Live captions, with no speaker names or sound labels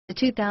The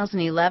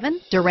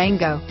 2011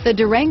 Durango. The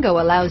Durango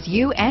allows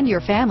you and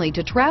your family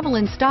to travel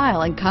in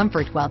style and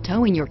comfort while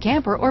towing your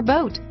camper or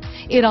boat.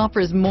 It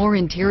offers more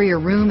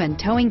interior room and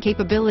towing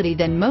capability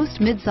than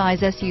most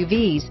midsize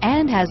SUVs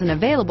and has an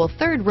available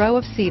third row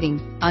of seating.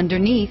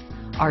 Underneath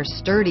are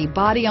sturdy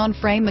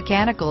body-on-frame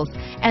mechanicals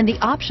and the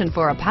option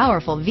for a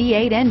powerful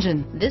V8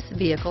 engine. This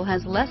vehicle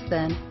has less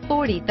than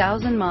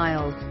 40,000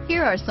 miles.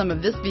 Here are some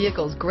of this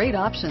vehicle's great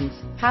options: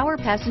 power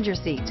passenger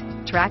seat,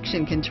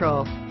 traction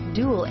control,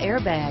 dual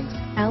airbags,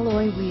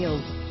 alloy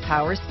wheels,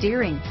 power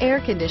steering,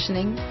 air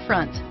conditioning,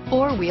 front,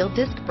 four-wheel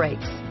disc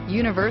brakes,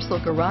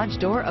 universal garage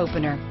door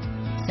opener,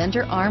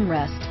 center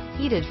armrest,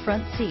 heated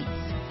front seats,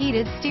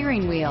 heated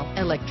steering wheel,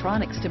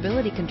 electronic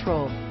stability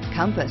control,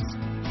 compass,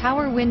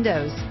 power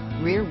windows,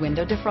 rear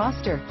window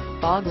defroster,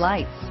 fog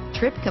lights,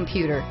 trip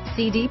computer,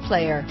 CD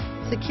player,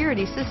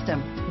 security system.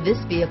 This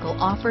vehicle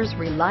offers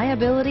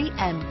reliability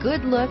and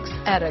good looks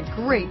at a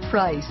great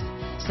price.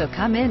 So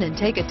come in and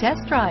take a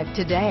test drive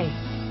today.